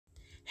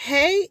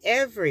Hey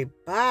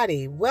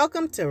everybody,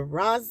 welcome to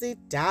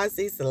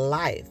ROZZY'S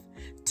Life.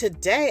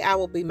 Today I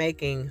will be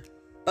making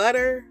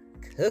butter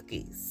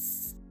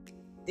cookies.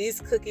 These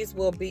cookies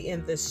will be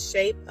in the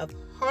shape of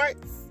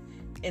hearts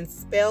and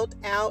spelled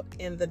out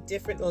in the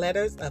different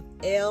letters of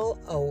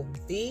LOVE.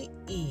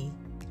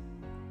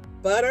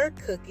 Butter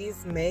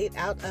cookies made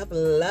out of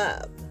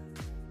love.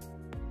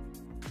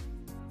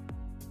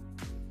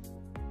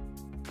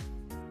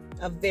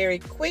 A very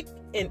quick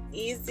and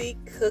easy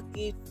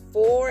cookie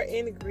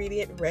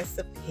 4-ingredient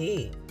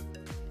recipe.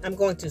 I'm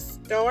going to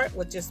start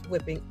with just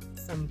whipping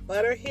some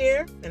butter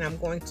here, and I'm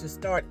going to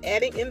start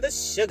adding in the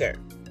sugar.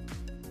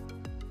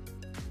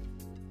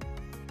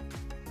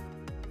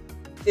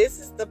 This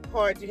is the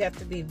part you have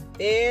to be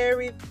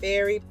very,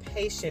 very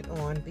patient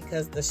on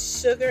because the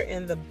sugar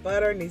and the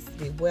butter needs to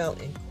be well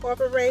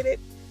incorporated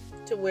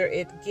to where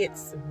it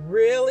gets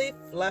really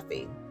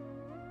fluffy.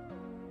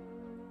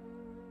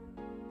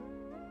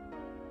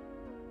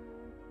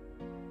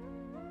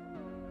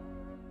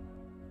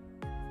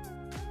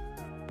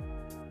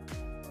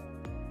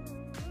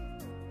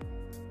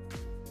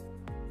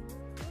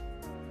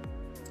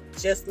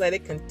 Just let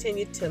it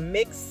continue to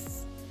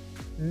mix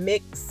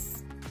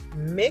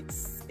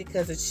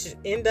because it should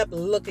end up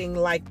looking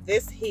like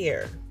this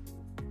here.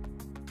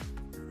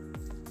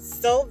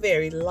 So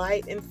very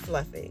light and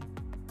fluffy.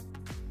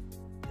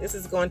 This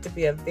is going to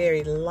be a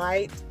very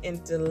light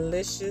and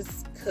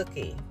delicious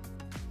cookie.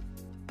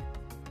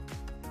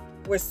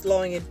 We're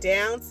slowing it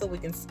down so we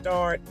can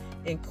start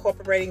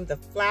incorporating the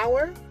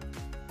flour.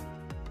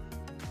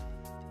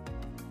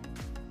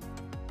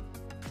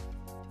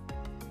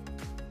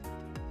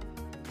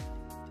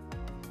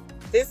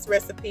 This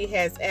recipe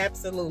has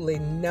absolutely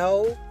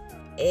no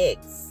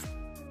eggs.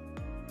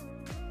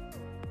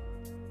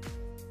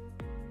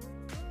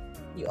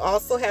 You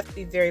also have to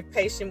be very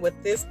patient with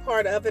this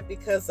part of it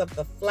because of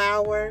the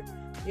flour.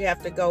 You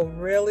have to go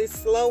really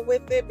slow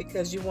with it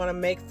because you want to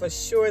make for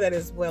sure that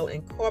it's well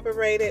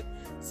incorporated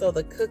so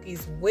the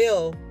cookies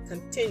will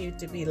continue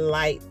to be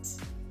light,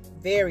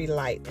 very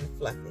light and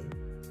fluffy.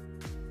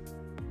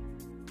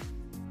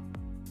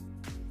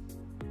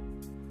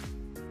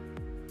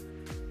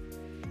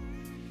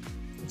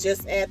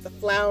 Just add the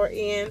flour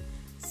in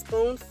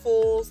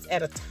spoonfuls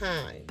at a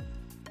time.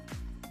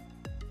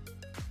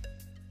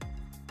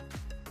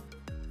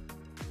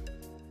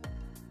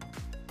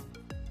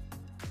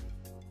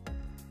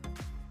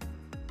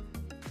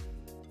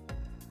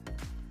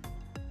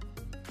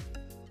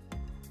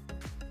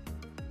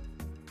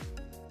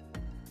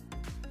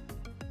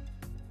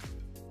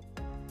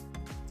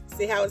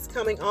 See how it's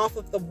coming off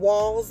of the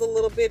walls a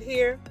little bit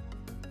here?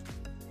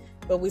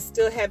 But we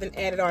still haven't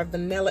added our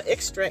vanilla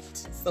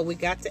extract, so we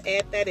got to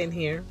add that in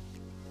here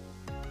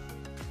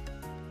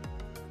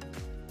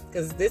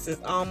because this is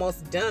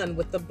almost done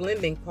with the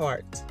blending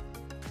part.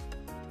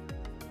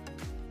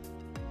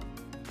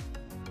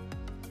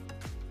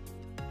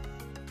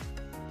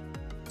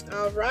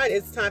 All right,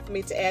 it's time for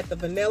me to add the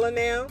vanilla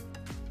now.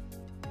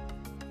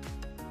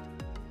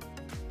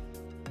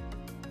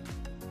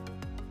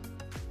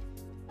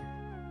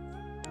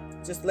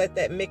 Just let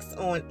that mix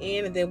on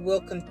in, and then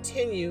we'll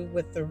continue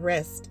with the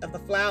rest of the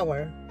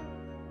flour.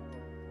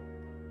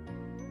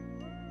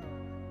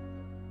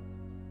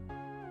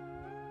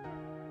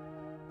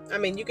 I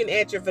mean, you can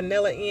add your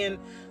vanilla in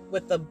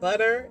with the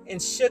butter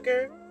and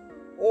sugar,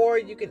 or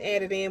you can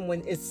add it in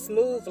when it's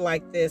smooth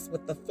like this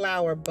with the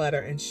flour,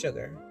 butter, and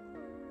sugar.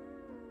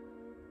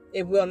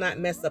 It will not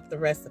mess up the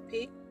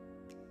recipe.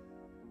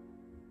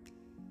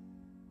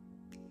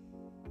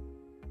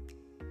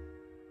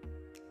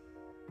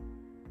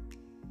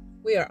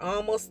 We are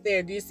almost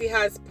there. Do you see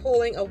how it's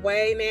pulling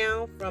away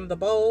now from the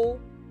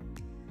bowl?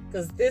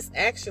 Because this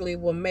actually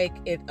will make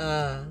it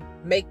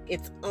make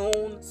its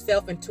own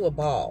self into a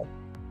ball.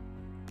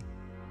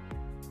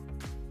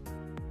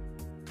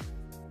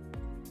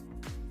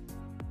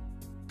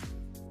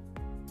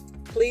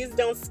 Please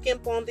don't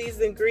skimp on these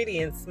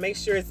ingredients. Make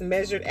sure it's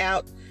measured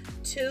out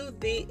to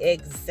the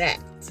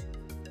exact.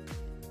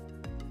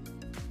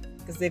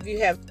 Because if you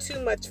have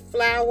too much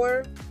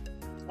flour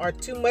or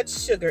too much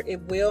sugar, it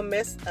will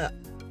mess up.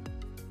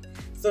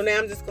 So now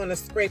I'm just going to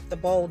scrape the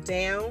bowl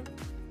down.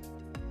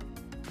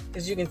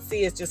 As you can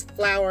see, it's just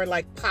flour,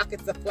 like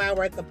pockets of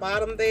flour at the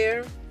bottom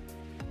there.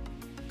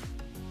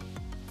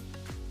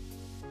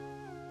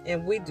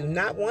 And we do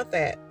not want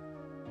that.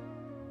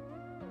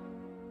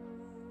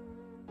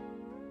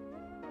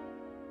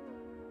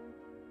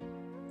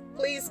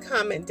 Please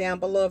comment down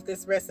below if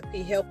this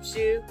recipe helps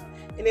you.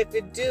 And if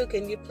it do,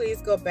 can you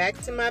please go back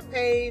to my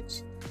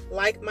page,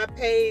 like my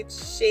page,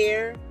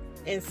 share,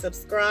 and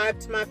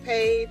subscribe to my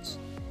page.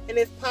 And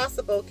if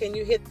possible, can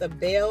you hit the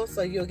bell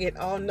so you'll get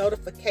all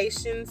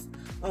notifications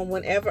on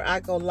whenever I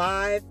go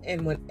live,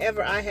 and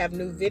whenever I have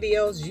new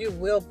videos, you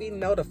will be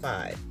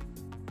notified.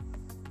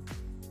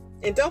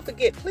 And don't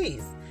forget,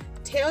 please,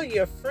 tell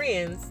your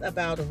friends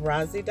about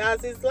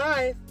ROZZY'S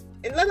Life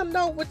and let them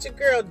know what your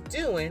girl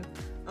doing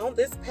on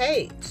this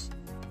page.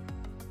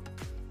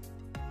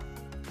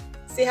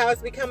 See how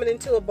it's becoming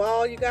into a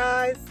ball, you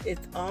guys?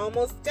 It's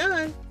almost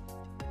done.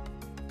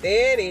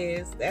 There it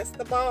is. That's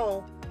the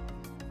ball.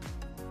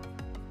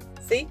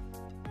 See?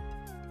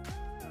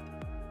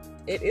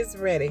 It is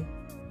ready.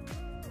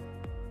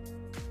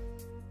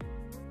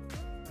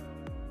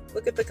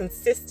 Look at the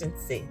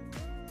consistency.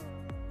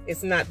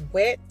 It's not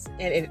wet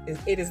and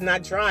it is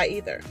not dry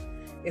either.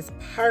 It's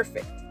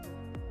perfect.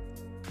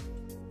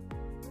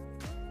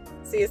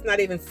 See, it's not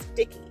even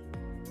sticky.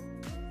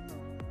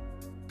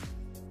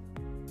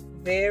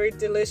 Very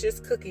delicious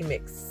cookie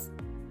mix.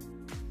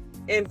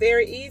 And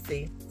very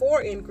easy.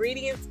 4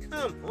 ingredients.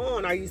 Come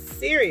on, are you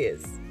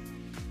serious?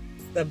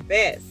 It's the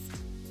best.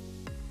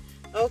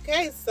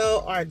 Okay,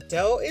 so our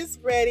dough is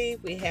ready.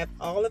 We have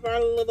all of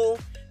our little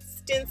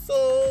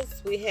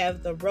stencils. We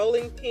have the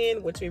rolling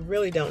pin, which we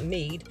really don't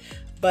need,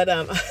 but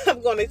I'm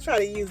going to try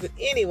to use it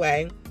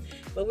anyway.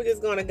 But we're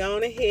just going to go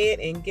on ahead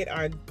and get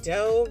our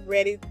dough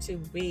ready to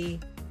be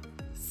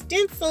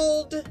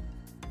stenciled.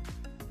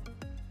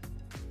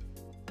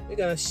 We're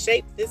going to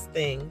shape this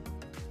thing.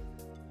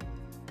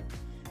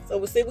 So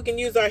we'll see if we can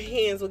use our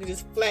hands. We can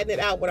just flatten it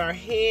out with our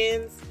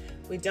hands.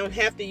 We don't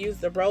have to use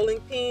the rolling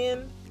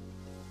pin.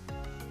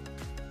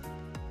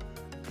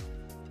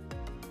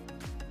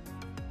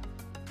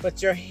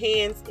 But your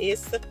hands is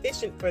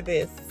sufficient for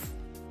this.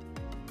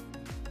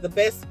 The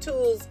best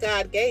tools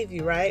God gave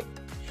you, right?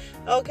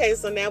 Okay,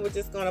 so now we're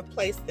just going to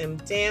place them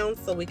down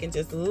so we can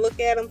just look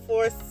at them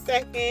for a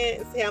second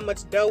and see how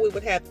much dough we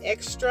would have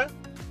extra.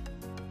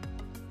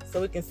 So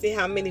we can see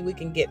how many we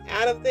can get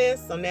out of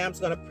this. So now I'm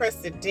just going to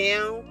press it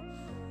down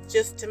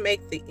just to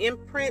make the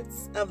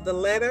imprints of the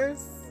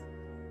letters.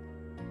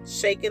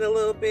 Shake it a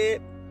little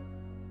bit.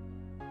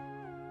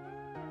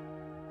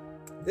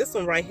 This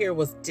one right here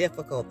was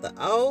difficult. The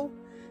O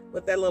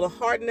with that little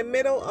heart in the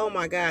middle. Oh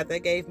my God, that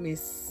gave me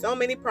so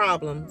many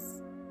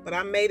problems. But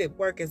I made it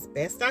work as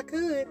best I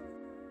could.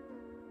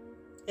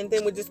 And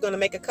then we're just going to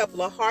make a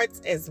couple of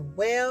hearts as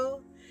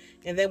well.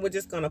 And then we're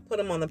just going to put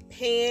them on the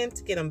pan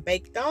to get them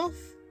baked off.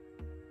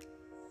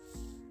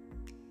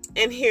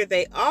 And here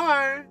they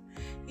are.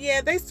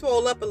 Yeah, they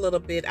swole up a little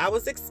bit. I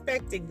was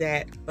expecting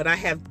that. But I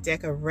have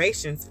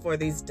decorations for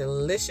these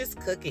delicious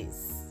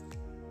cookies.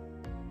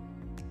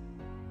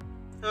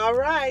 All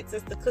right,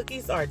 since the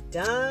cookies are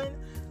done,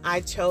 I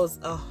chose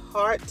a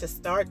heart to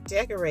start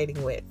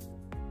decorating with.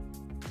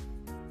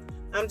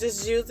 I'm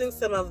just using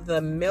some of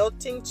the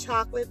melting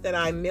chocolate that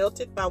I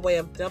melted by way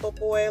of double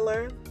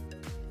boiler,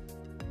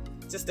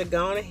 just to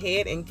go on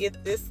ahead and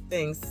get this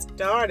thing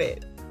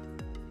started.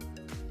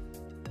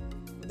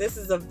 This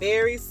is a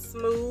very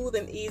smooth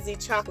and easy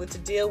chocolate to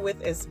deal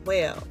with as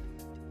well.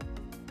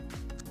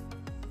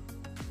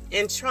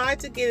 And try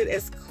to get it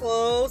as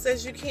close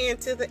as you can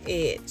to the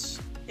edge.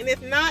 And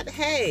if not,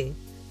 hey,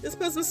 just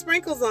put some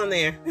sprinkles on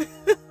there.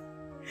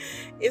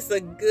 It's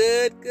a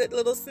good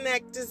little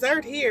snack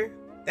dessert here.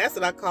 That's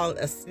what I call it,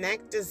 a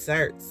snack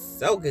dessert.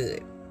 So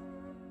good.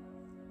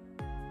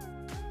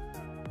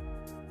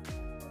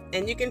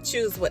 And you can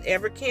choose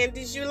whatever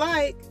candies you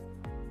like.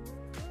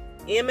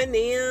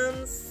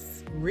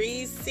 M&M's,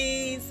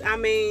 Reese's. I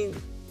mean,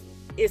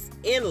 it's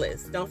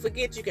endless. Don't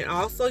forget, you can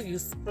also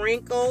use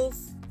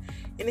sprinkles.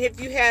 And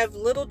if you have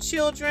little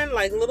children,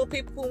 like little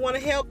people who want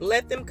to help,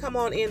 let them come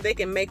on in. They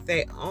can make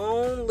their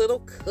own little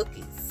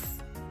cookies.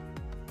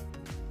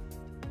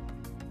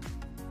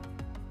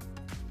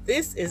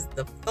 This is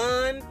the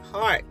fun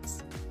part.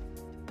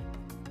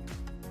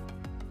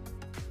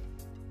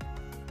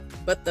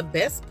 But the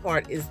best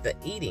part is the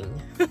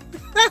eating.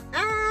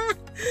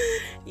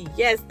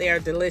 Yes, they are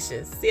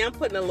delicious. See, I'm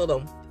putting a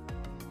little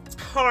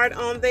heart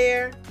on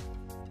there.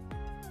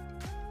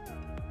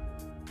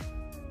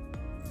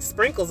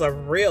 Sprinkles are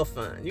real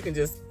fun. You can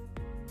just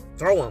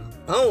throw them,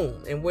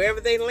 boom, and wherever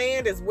they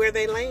land is where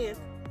they land.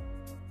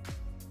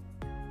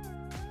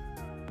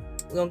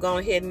 We're gonna go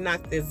ahead and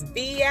knock this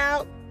V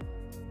out.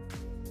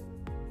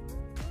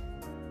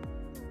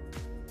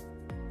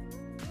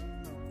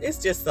 It's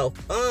just so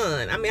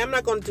fun. I mean, I'm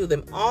not going to do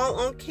them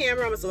all on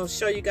camera. I'm just going to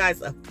show you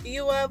guys a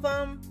few of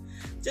them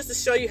just to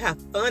show you how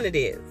fun it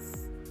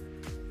is.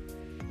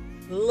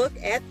 Look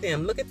at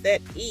them. Look at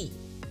that E.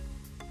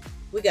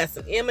 We got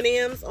some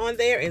M&M's on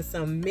there and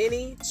some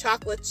mini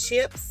chocolate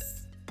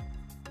chips.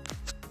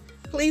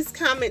 Please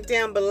comment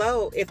down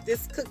below if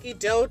this cookie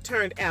dough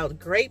turned out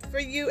great for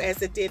you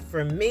as it did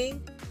for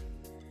me.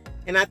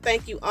 And I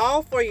thank you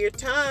all for your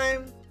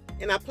time.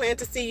 And I plan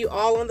to see you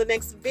all on the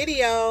next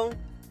video.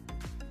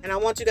 And I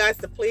want you guys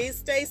to please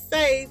stay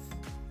safe.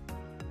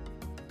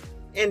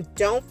 And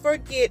don't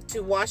forget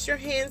to wash your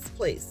hands,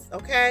 please,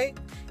 okay?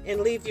 And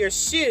leave your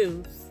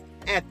shoes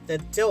at the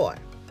door.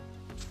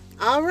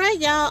 All right,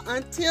 y'all.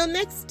 Until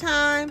next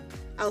time,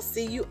 I'll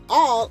see you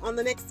all on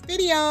the next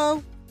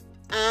video.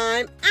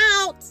 I'm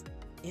out.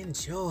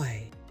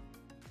 Enjoy.